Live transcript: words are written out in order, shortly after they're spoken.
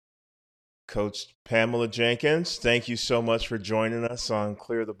Coach Pamela Jenkins, thank you so much for joining us on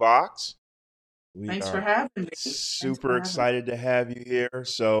Clear the Box. We Thanks for are having me. Thanks super for having me. excited to have you here.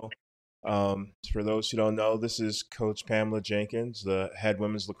 So, for those who don't know, this is Coach Pamela Jenkins, the head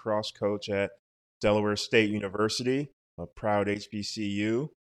women's lacrosse coach at Delaware State University, a proud HBCU.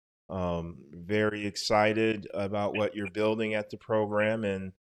 Very excited about what you're building at the program,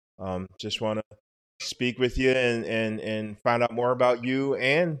 and just want to speak with you and find out more about you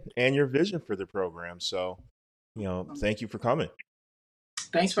and your vision for the program. So, thank you for coming.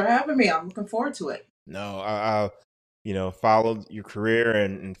 Thanks for having me. I'm looking forward to it. No, followed your career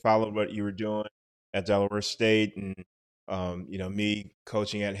and followed what you were doing at Delaware State, and me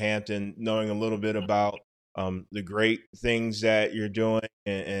coaching at Hampton, knowing a little bit about the great things that you're doing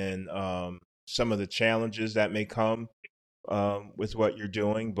and some of the challenges that may come with what you're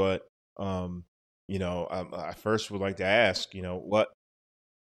doing. But I first would like to ask, what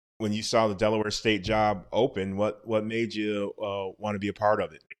when you saw the Delaware State job open, what made you want to be a part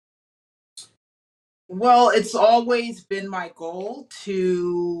of it? Well, it's always been my goal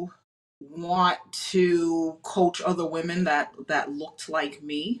to want to coach other women that looked like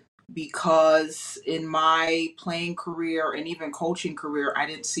me, because in my playing career and even coaching career, I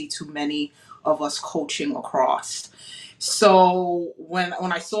didn't see too many of us coaching lacrosse. So when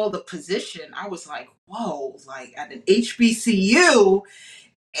I saw the position, I was like, whoa, like at an HBCU,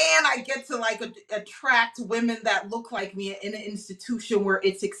 and I get to like attract women that look like me in an institution where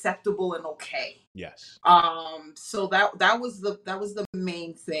it's acceptable and okay. Yes. So that was the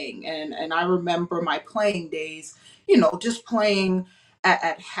main thing, and I remember my playing days, just playing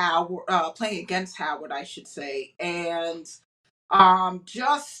at Howard, playing against Howard, I should say, and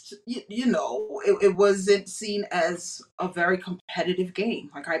just it wasn't seen as a very competitive game.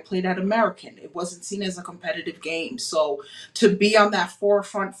 Like, I played at American, it wasn't seen as a competitive game. So to be on that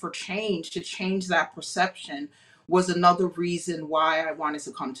forefront for change, to change that perception, was another reason why I wanted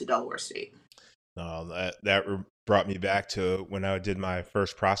to come to Delaware State. Brought me back to when I did my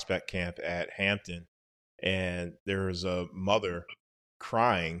first prospect camp at Hampton, and there was a mother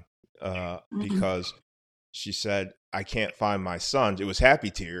crying Mhm. because she said, "I can't find my son." It was happy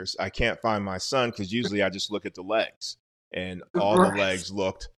tears. "I can't find my son," because usually I just look at the legs, and all the Right. legs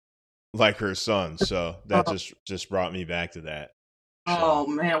looked like her son. So that Oh, just brought me back to that. So oh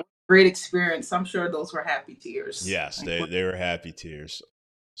man, what a great experience. I'm sure those were happy tears. yes, Like, they were happy tears.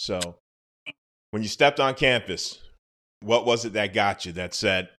 So when you stepped on campus, what was it that got you that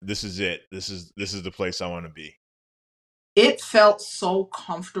said, "This is it. This is the place I want to be"? it felt so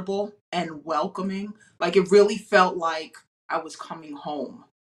comfortable and welcoming. Like, it really felt like I was coming home.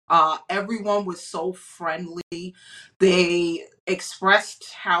 Everyone was so friendly. They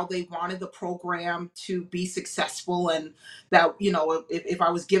expressed how they wanted the program to be successful, and that, if I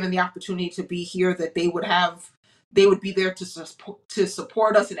was given the opportunity to be here, that they would be there to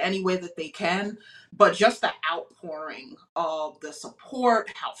support us in any way that they can. But just the outpouring of the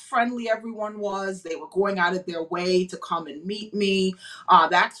support, how friendly everyone was, they were going out of their way to come and meet me.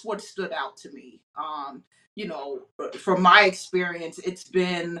 That's what stood out to me. From my experience, it's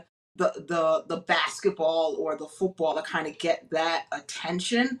been the basketball or the football that kind of get that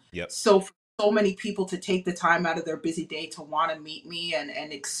attention. Yep. So for so many people to take the time out of their busy day to want to meet me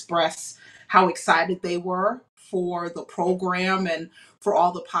and express how excited they were for the program and for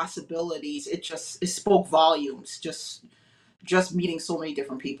all the possibilities, it spoke volumes, just meeting so many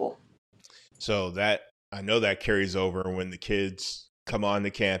different people. So that I know that carries over when the kids come on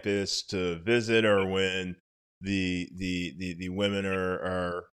the campus to visit, or when the women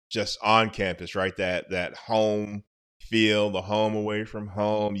are just on campus, right? That home feel, the home away from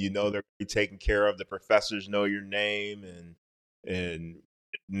home. You know they're be taken care of. The professors know your name and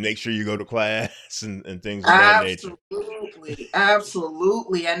make sure you go to class and things of that nature. Absolutely,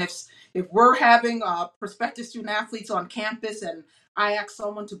 absolutely. And if we're having prospective student athletes on campus, and I ask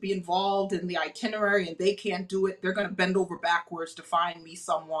someone to be involved in the itinerary and they can't do it, they're going to bend over backwards to find me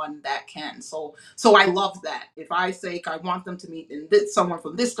someone that can. So I love that. If I say I want them to meet someone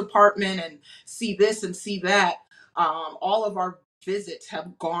from this department and see this and see that, all of our visits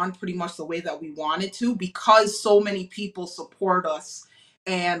have gone pretty much the way that we wanted to, because so many people support us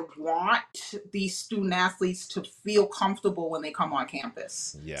and want these student athletes to feel comfortable when they come on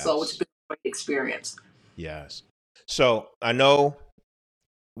campus. So it's Yes. been a great experience. Yes. So I know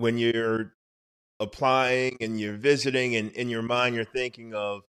when you're applying and you're visiting, and in your mind you're thinking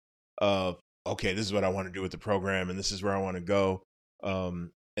of okay, this is what I want to do with the program and this is where I want to go. And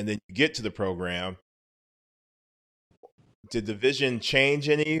then you get to the program. Did the vision change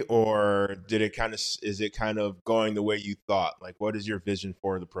any, or did it kind of is it kind of going the way you thought? Like, what is your vision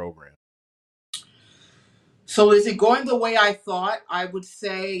for the program? So is it going the way I thought? I would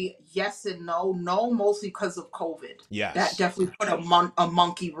say yes and no. No, mostly because of COVID. That Yes. definitely put a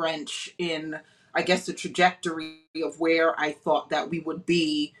monkey wrench in, I guess, the trajectory of where I thought that we would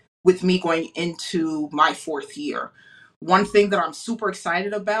be with me going into my fourth year. One thing that I'm super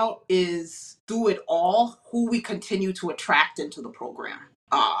excited about is through it all, who we continue to attract into the program.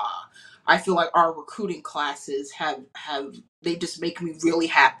 I feel like our recruiting classes have they just make me really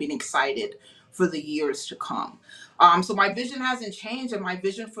happy and excited for the years to come. So my vision hasn't changed, and my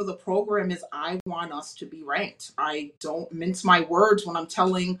vision for the program is I want us to be ranked. I don't mince my words when I'm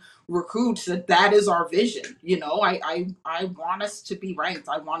telling recruits that that is our vision. You know, I want us to be ranked.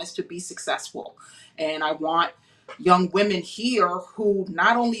 I want us to be successful, and I want young women here who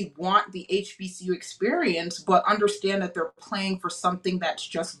not only want the HBCU experience but understand that they're playing for something that's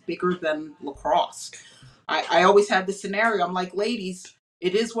just bigger than lacrosse. I always have this scenario. I'm like, ladies,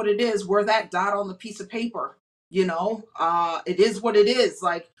 it is what it is. We're that dot on the piece of paper. It is what it is.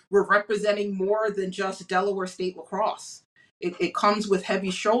 Like, we're representing more than just Delaware State lacrosse. It comes with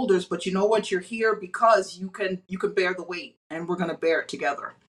heavy shoulders, but you know what? You're here because you can bear the weight, and we're gonna bear it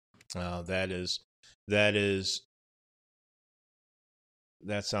together. That is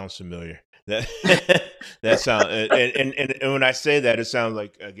that sounds familiar. That that sound and when I say that, it sounds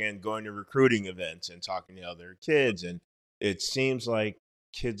like, again, going to recruiting events and talking to other kids, and it seems like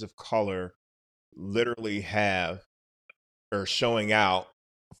kids of color literally have or showing out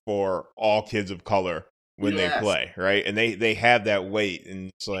for all kids of color when they Yes. play, right? And they have that weight, and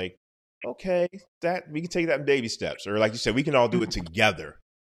it's like, okay, that we can take that in baby steps, or like you said, we can all do it together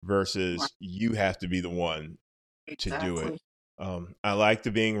Right. versus you have to be the one to do it. Exactly. I like the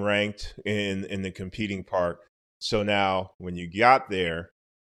being ranked in the competing part. So now, when you got there,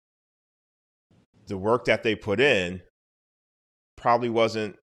 the work that they put in probably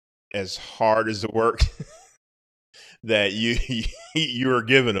wasn't as hard as the work that you were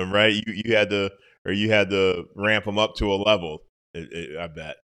giving them, right? You had to ramp them up to a level. I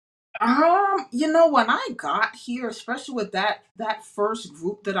bet. When I got here, especially with that first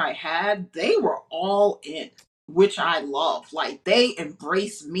group that I had, they were all in, which I love. Like, they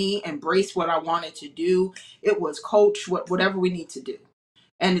embraced me, embraced what I wanted to do. It was coach, whatever we need to do.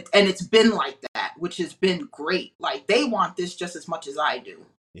 And it's been like that, which has been great. Like, they want this just as much as I do.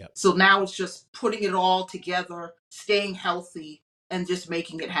 Yep. So now it's just putting it all together, staying healthy, and just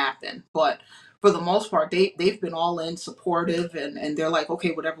making it happen. But for the most part, they've been all in, supportive, and they're like,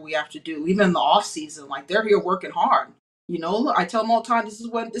 okay, whatever we have to do. Even in the off season, like, they're here working hard. I tell them all the time, this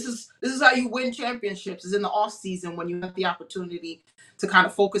is how you win championships, is in the off season, when you have the opportunity to kind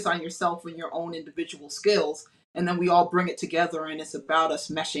of focus on yourself and your own individual skills, and then we all bring it together, and it's about us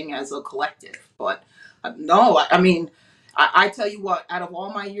meshing as a collective. But no, I mean, I tell you what, out of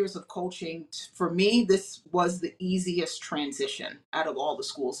all my years of coaching, for me, this was the easiest transition out of all the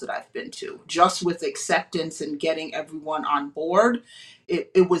schools that I've been to. Just with acceptance and getting everyone on board,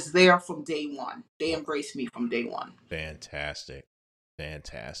 it was there from day one. They Oh, embraced me from day one. fantastic,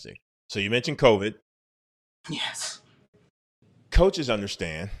 fantastic. So you mentioned COVID. Yes. Coaches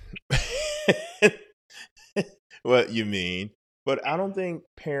understand what you mean, but I don't think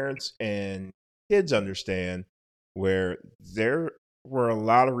parents and kids understand where there were a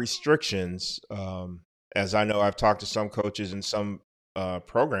lot of restrictions. As I know, I've talked to some coaches in some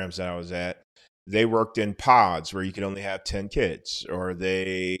programs that I was at. They worked in pods where you could only have 10 kids, or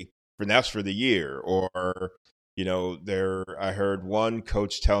that's for the year, or I heard one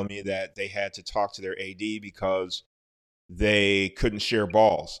coach tell me that they had to talk to their AD because they couldn't share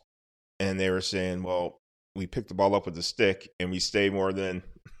balls, and they were saying, well, we picked the ball up with a stick and we stay more than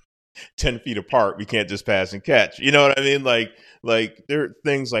 10 feet apart. We can't just pass and catch. You know what I mean? Like there are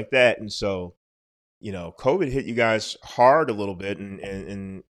things like that. And so, COVID hit you guys hard a little bit,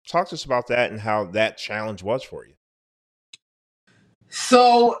 and talk to us about that and how that challenge was for you.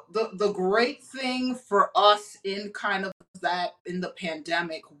 So the great thing for us in kind of that in the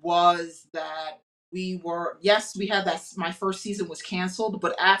pandemic was that we had that. My first season was canceled,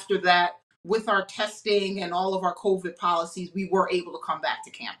 but after that, with our testing and all of our COVID policies, we were able to come back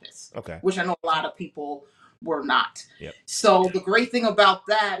to campus, Okay. which I know a lot of people were not. Yep. So the great thing about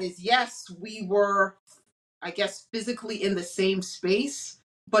that is, yes, we were, I guess, physically in the same space,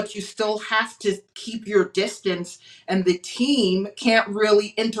 but you still have to keep your distance, and the team can't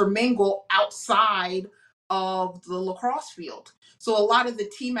really intermingle outside of the lacrosse field. So a lot of the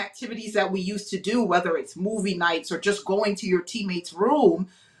team activities that we used to do, whether it's movie nights or just going to your teammate's room,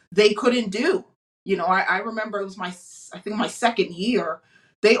 they couldn't do. I remember it was I think my second year,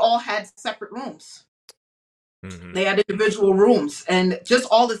 they all had separate rooms. Hmm. They had individual rooms, and just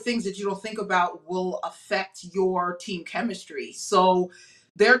all the things that you don't think about will affect your team chemistry. So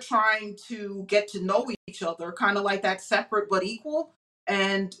they're trying to get to know each other, kind of like that, separate but equal,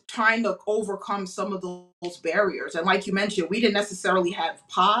 and trying to overcome some of those barriers. And like you mentioned, we didn't necessarily have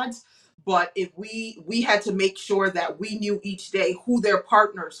pods, but if we had to make sure that we knew each day who their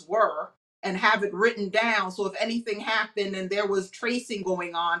partners were and have it written down. So if anything happened and there was tracing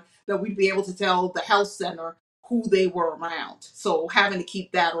going on, that we'd be able to tell the health center who they were around. So having to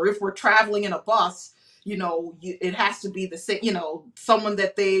keep that, or if we're traveling in a bus, it has to be the same, someone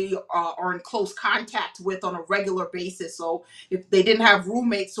that they are in close contact with on a regular basis. So if they didn't have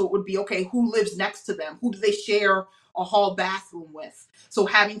roommates, so it would be, okay, who lives next to them? Who do they share a hall bathroom with? So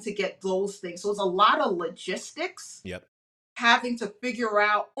having to get those things. So it's a lot of logistics Yep. having to figure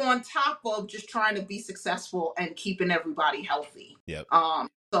out, on top of just trying to be successful and keeping everybody healthy. Yep.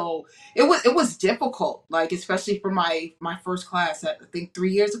 So it was difficult, like especially for my first class, I think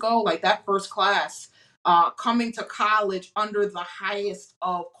 3 years ago, like that first class, coming to college under the highest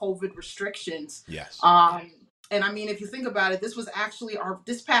of COVID restrictions. Yes. And I mean, if you think about it, this was actually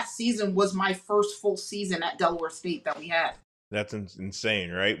this past season was my first full season at Delaware State that we had. That's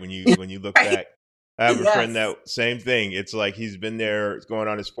insane, right? When you look Right? back, I have a friend Yes. that same thing. It's like he's been there, it's going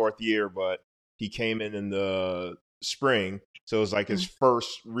on his fourth year, but he came in the spring, so it was like his Mm.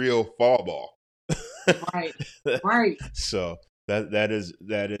 first real fall ball. Right. Right. So that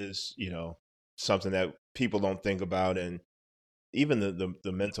is something that people don't think about, and even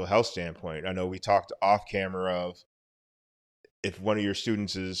the mental health standpoint. I know we talked off camera of, if one of your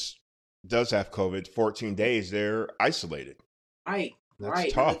students does have COVID, 14 days they're isolated. Right, That's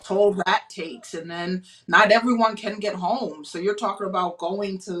right. And the tough. toll that takes. And then not everyone can get home. So you're talking about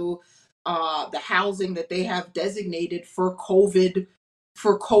going to the housing that they have designated for COVID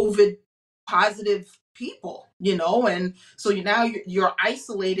positive people, and so now you're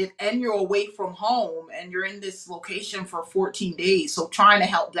isolated and you're away from home and you're in this location for 14 days. So trying to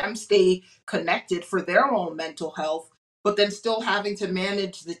help them stay connected for their own mental health, but then still having to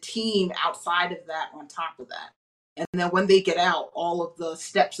manage the team outside of that on top of that. And then when they get out, all of the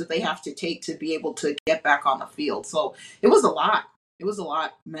steps that they have to take to be able to get back on the field. So it was a lot. It was a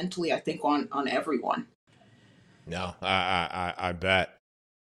lot mentally, I think, on everyone. No, I bet.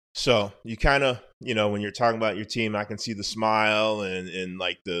 So you kind of, when you're talking about your team, I can see the smile and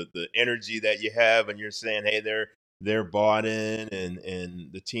like the energy that you have, and you're saying, hey, they're bought in,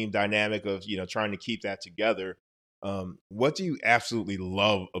 and the team dynamic of trying to keep that together. What do you absolutely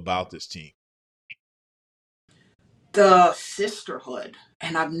love about this team? The sisterhood,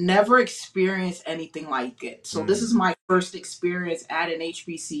 and I've never experienced anything like it. So this Mm, is my first experience at an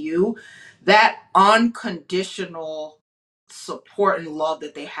HBCU. That unconditional support and love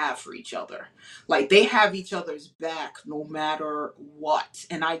that they have for each other. Like they have each other's back no matter what.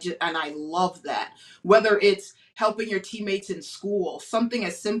 And I love that. Whether it's helping your teammates in school, something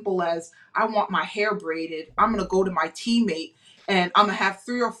as simple as, I want my hair braided, I'm going to go to my teammate and I'm going to have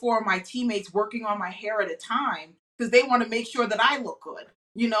 3 or 4 of my teammates working on my hair at a time because they want to make sure that I look good,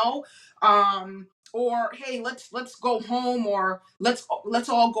 you know? Or hey, let's go home, or let's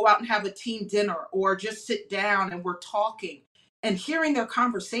all go out and have a team dinner, or just sit down and we're talking and hearing their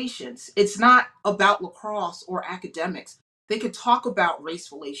conversations. It's not about lacrosse or academics. They could talk about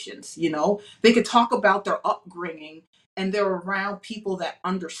race relations, they could talk about their upbringing, and they're around people that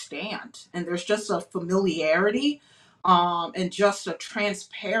understand. And there's just a familiarity, and just a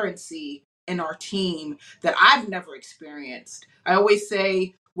transparency in our team that I've never experienced. I always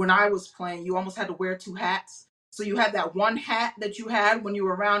say, when I was playing, you almost had to wear 2 hats. So you had that one hat that you had when you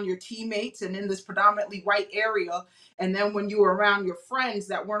were around your teammates and in this predominantly white area. And then when you were around your friends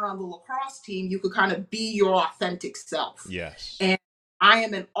that weren't on the lacrosse team, you could kind of be your authentic self. yes. And I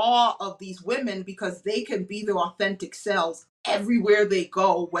am in awe of these women because they can be their authentic selves everywhere they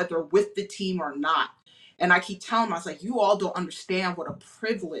go, whether with the team or not. And I keep telling them, I was like, you all don't understand what a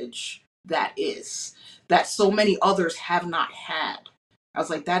privilege that is, that so many others have not had. I was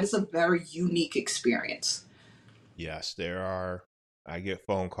like, that is a very unique experience. Yes, there are. I get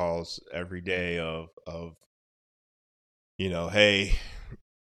phone calls every day of hey,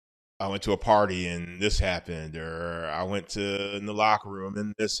 I went to a party and this happened, or I went to in the locker room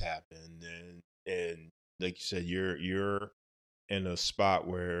and this happened, and like you said, you're in a spot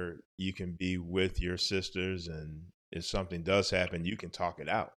where you can be with your sisters, and if something does happen, you can talk it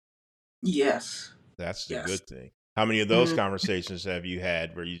out. Yes. That's the Yes. good thing. How many of those Mm. conversations have you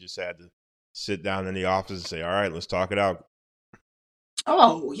had where you just had to sit down in the office and say, all right, let's talk it out?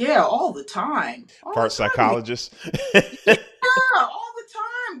 Oh, yeah, all the time. All Part the time. psychologist. Yeah, all the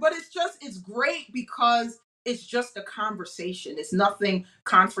time. But it's great because it's just a conversation. It's nothing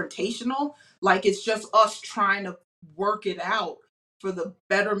confrontational. Like it's just us trying to work it out for the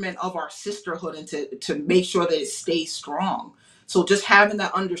betterment of our sisterhood and to make sure that it stays strong. So just having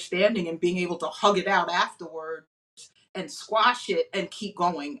that understanding and being able to hug it out afterward and squash it and keep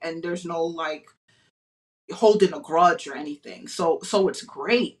going. And there's no like holding a grudge or anything. So it's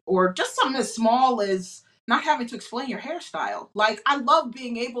great. Or just something as small as not having to explain your hairstyle. Like I love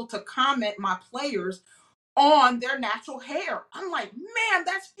being able to comment my players on their natural hair. I'm like, man,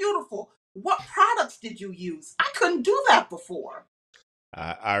 that's beautiful. What products did you use? I couldn't do that before.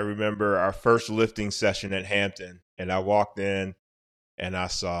 I remember our first lifting session at Hampton, and I walked in and I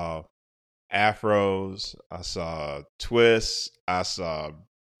saw afros, I saw twists, I saw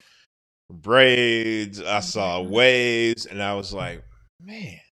braids, I saw waves, and I was like,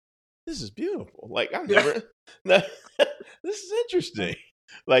 man, this is beautiful. Like I've never this is interesting.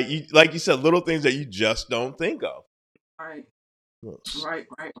 Like you said, little things that you just don't think of. Right. Right.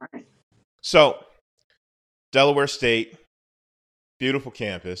 So Delaware State, beautiful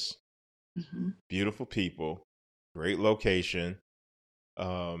campus, beautiful people, great location.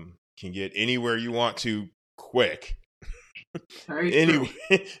 Can get anywhere you want to quick.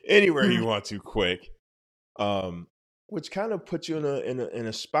 Anywhere you want to quick. Which kind of puts you in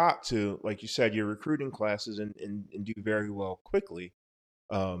a spot to, like you said, your recruiting classes and do very well quickly.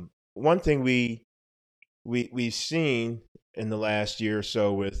 One thing we've seen in the last year or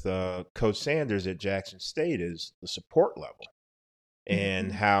so with Coach Sanders at Jackson State is the support level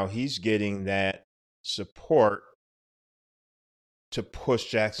and how he's getting that support to push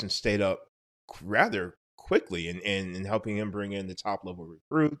Jackson State up rather quickly and helping him bring in the top level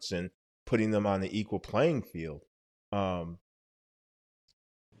recruits and putting them on the equal playing field. Do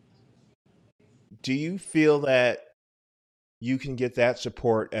you feel that you can get that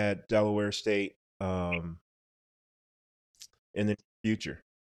support at Delaware State in the future?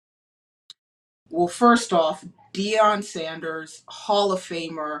 Well, first off, Deion Sanders, Hall of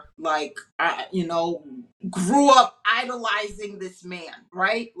Famer, like grew up idolizing this man,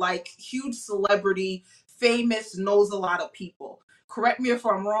 right? Like huge celebrity, famous, knows a lot of people. Correct me if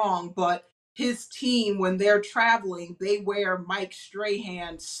I'm wrong, but his team, when they're traveling, they wear Mike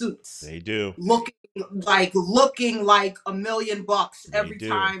Strahan suits. They do. Looking like $1,000,000 They every do.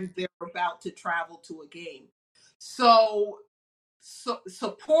 time they're about to travel to a game. So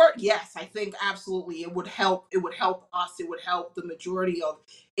support, yes, I think absolutely it would help. It would help us. It would help the majority of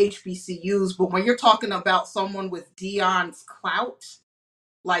HBCUs. But when you're talking about someone with Dion's clout,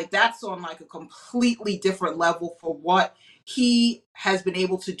 like that's on like a completely different level for what he has been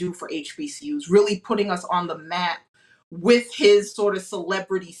able to do for HBCUs, really putting us on the map with his sort of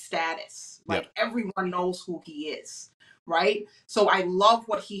celebrity status. Yep. Like everyone knows who he is, right? So I love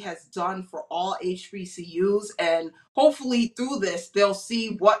what he has done for all HBCUs, and hopefully through this they'll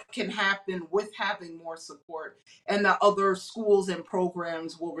see what can happen with having more support, and that other schools and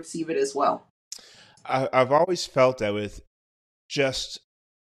programs will receive it as well. I've always felt that with just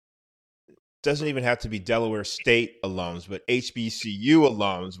doesn't even have to be Delaware State alums, but HBCU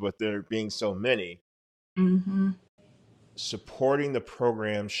alums, with there being so many, supporting the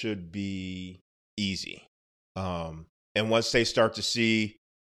program should be easy. And once they start to see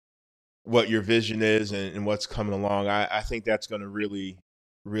what your vision is and what's coming along, I think that's going to really,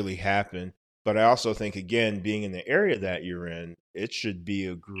 really happen. But I also think, again, being in the area that you're in, it should be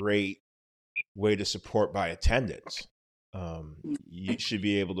a great way to support by attendance. You should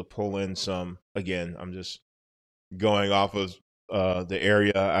be able to pull in some, again, I'm just going off of the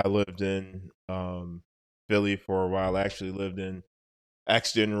area I lived in, Philly for a while. I actually lived in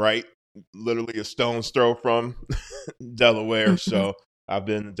Exton, right? Literally a stone's throw from Delaware. So I've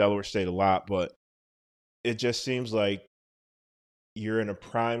been to Delaware State a lot, but it just seems like you're in a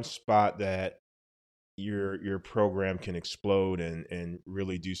prime spot that your program can explode and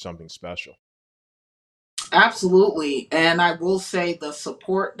really do something special. Absolutely. And I will say the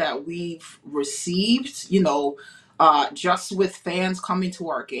support that we've received, just with fans coming to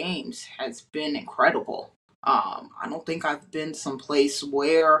our games has been incredible. I don't think I've been someplace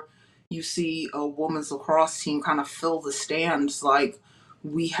where you see a women's lacrosse team kind of fill the stands like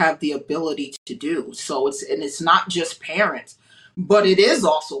we have the ability to do. So it's not just parents, but it is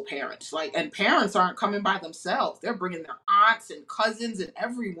also parents. Like, and parents aren't coming by themselves. They're bringing their aunts and cousins and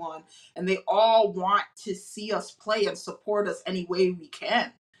everyone, and they all want to see us play and support us any way we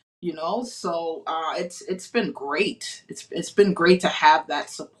can. So it's been great. It's been great to have that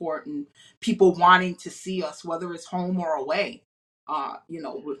support and people wanting to see us, whether it's home or away.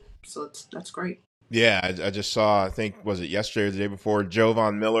 So that's great. Yeah, I just saw, I think, was it yesterday or the day before,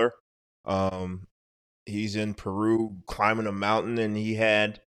 Jovan Miller he's in Peru climbing a mountain, and he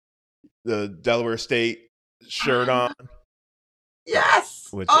had the Delaware State shirt I on, know. Yes.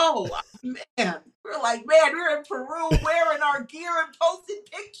 which Oh man, we're like, man, we're in Peru wearing our gear and posting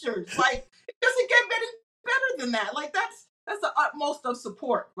pictures. Like, it doesn't get better than that. Like, that's the utmost of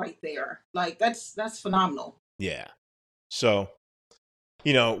support right there. Like, that's phenomenal. yeah. So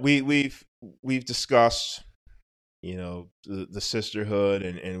we've discussed the sisterhood,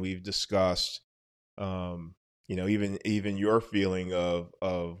 and we've discussed even your feeling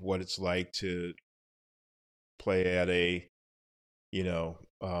of what it's like to play at a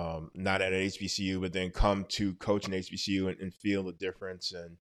not at an HBCU, but then come to coach an HBCU and feel the difference.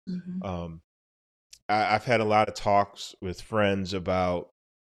 And Hmm. I've had a lot of talks with friends about,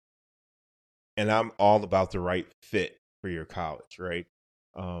 and I'm all about the right fit for your college, right?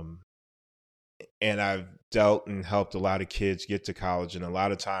 Um, and I've dealt and helped a lot of kids get to college, and a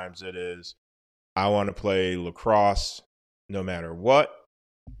lot of times it is, I want to play lacrosse no matter what,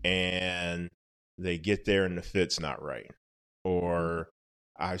 and they get there and the fit's not right. Or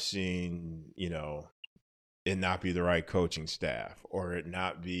I've seen, it not be the right coaching staff, or it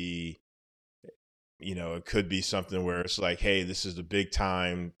not be, it could be something where it's like, hey, this is a big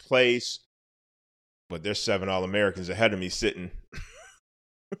time place, but there's 7 All-Americans ahead of me sitting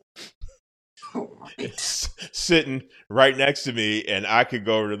Right. sitting right next to me, and I could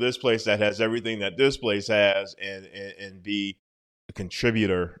go over to this place that has everything that this place has, and be a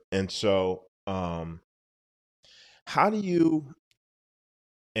contributor. And so, how do you,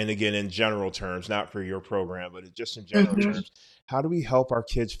 and again, in general terms, not for your program, but just in general Hmm. terms, how do we help our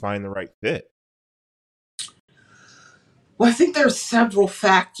kids find the right fit? Well, I think there's several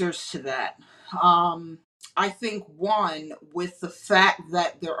factors to that. Um, I think one, with the fact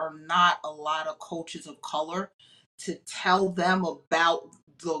that there are not a lot of coaches of color to tell them about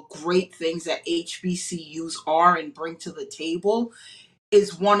the great things that HBCUs are and bring to the table,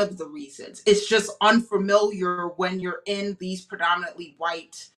 is one of the reasons. It's just unfamiliar when you're in these predominantly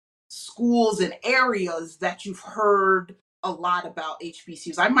white schools and areas that you've heard a lot about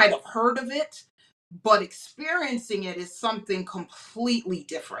HBCUs. I might have heard of it, but experiencing it is something completely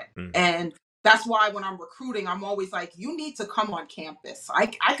different. Mm-hmm. And that's why when I'm recruiting, I'm always like, you need to come on campus.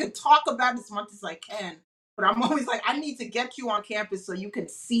 I could talk about it as much as I can, but I'm always like, I need to get you on campus so you can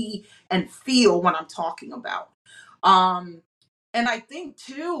see and feel what I'm talking about. Um, and I think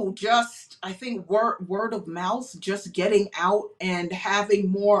too, just I think word of mouth, just getting out and having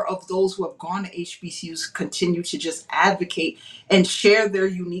more of those who have gone to HBCUs continue to just advocate and share their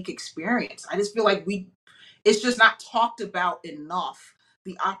unique experience. I just feel like it's just not talked about enough,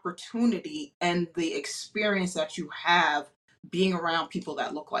 the opportunity and the experience that you have being around people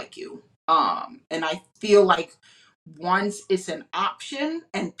that look like you. And I feel like once it's an option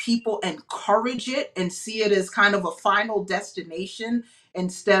and people encourage it and see it as kind of a final destination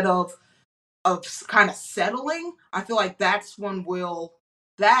instead of kind of settling, I feel like that's when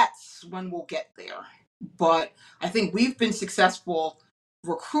we'll get there. But I think we've been successful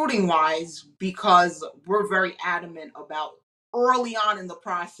recruiting wise because we're very adamant about early on in the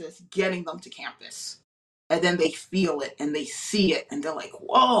process getting them to campus. And then they feel it and they see it and they're like,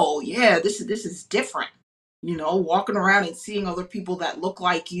 "Whoa, yeah, this is different." Walking around and seeing other people that look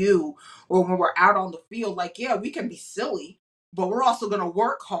like you, or when we're out on the field, like, yeah, we can be silly, but we're also going to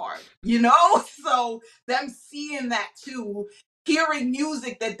work hard. So them seeing that too, hearing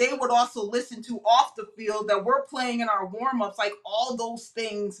music that they would also listen to off the field that we're playing in our warm-ups, like all those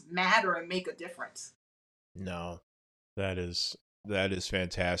things matter and make a difference. No, that is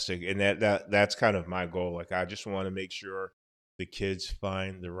fantastic, and that's kind of my goal. Like, I just want to make sure the kids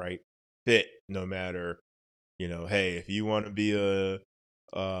find the right fit, no matter, hey, if you want to be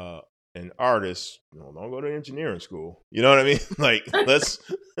uh an artist, don't go to engineering school. You know what I mean? Like, let,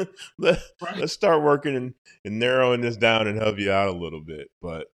 Right. let's start working and narrowing this down and help you out a little bit.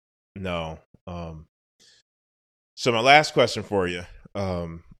 But no. So my last question for you,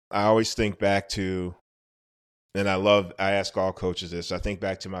 I always think back to, and I ask all coaches this. I think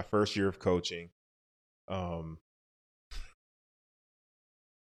back to my first year of coaching. Um,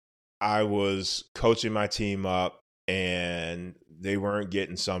 I was coaching my team up, and they weren't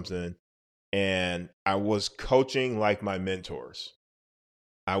getting something. And I was coaching like my mentors.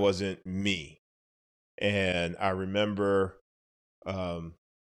 I wasn't me. And I remember um,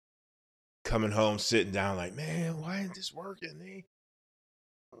 coming home, sitting down, like, man, why isn't this working?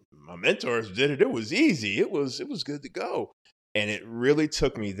 My mentors did it. It was easy. It was good to go. And it really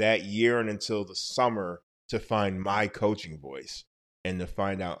took me that year and until the summer to find my coaching voice and to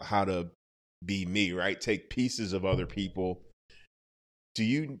find out how to be me, right? Take pieces of other people. Do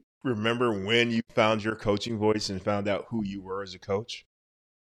you remember when you found your coaching voice and found out who you were as a coach?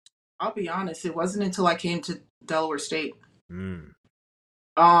 I'll be honest, it wasn't until I came to Delaware State. Mm.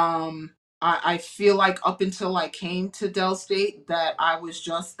 Um, I feel like up until I came to Del State that I was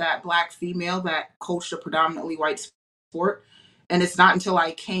just that black female that coached a predominantly white sport. And it's not until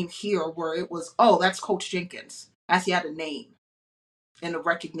I came here where it was, oh, that's Coach Jenkins. As he had a name and a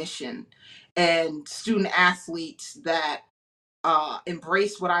recognition and student athletes that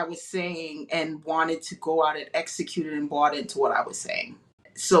embraced what I was saying and wanted to go out and execute it and bought into what I was saying.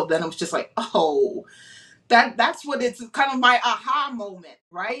 So then it was just like, oh, that's what it's kind of my aha moment,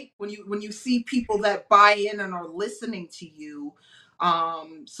 right? When you see people that buy in and are listening to you.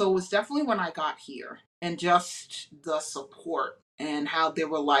 So it was definitely when I got here and just the support and how they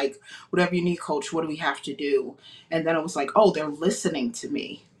were like, whatever you need, coach, what do we have to do? And then it was like, oh, they're listening to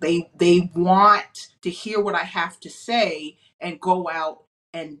me. They want to hear what I have to say and go out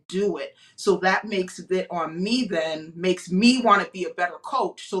and do it. So that makes it on me, then makes me want to be a better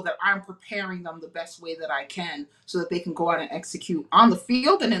coach so that I'm preparing them the best way that I can so that they can go out and execute on the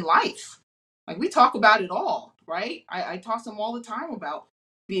field and in life. Like we talk about it all, right? I talk to them all the time about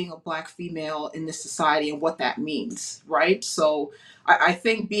being a black female in this society and what that means, right? So I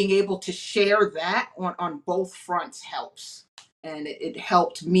think being able to share that on both fronts helps. And it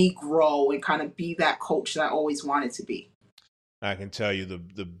helped me grow and kind of be that coach that I always wanted to be. I can tell you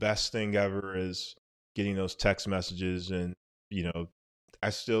the best thing ever is getting those text messages, and you know,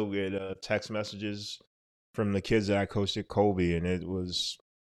 I still get text messages from the kids that I coached at Colby, and it was,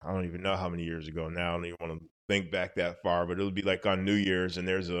 I don't even know how many years ago now. I don't even want to think back that far, but it'll be like on New Year's, and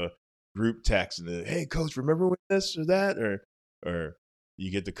there's a group text, and then, hey, coach, remember when this or that, or you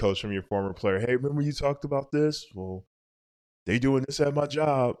get the coach from your former player, hey, remember you talked about this? Well, they doing this at my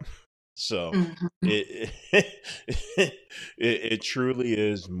job. So Mhm. it truly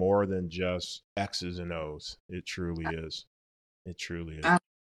is more than just X's and O's. It truly is. It truly is.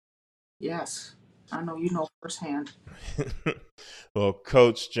 Yes, I know you know firsthand. Well,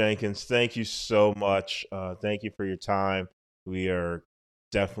 Coach Jenkins, thank you so much. Thank you for your time. We are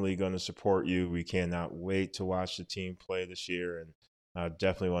definitely going to support you. We cannot wait to watch the team play this year, and I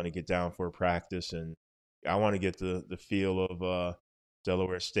definitely want to get down for a practice. And I want to get the feel of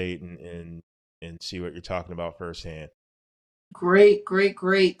Delaware State and see what you're talking about firsthand. Great, great,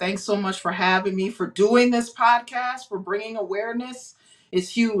 great. Thanks so much for having me, for doing this podcast, for bringing awareness. It's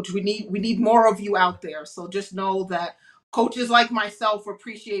huge. We need more of you out there. So just know that coaches like myself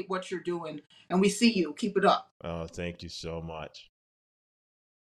appreciate what you're doing, and we see you. Keep it up. Oh, thank you so much.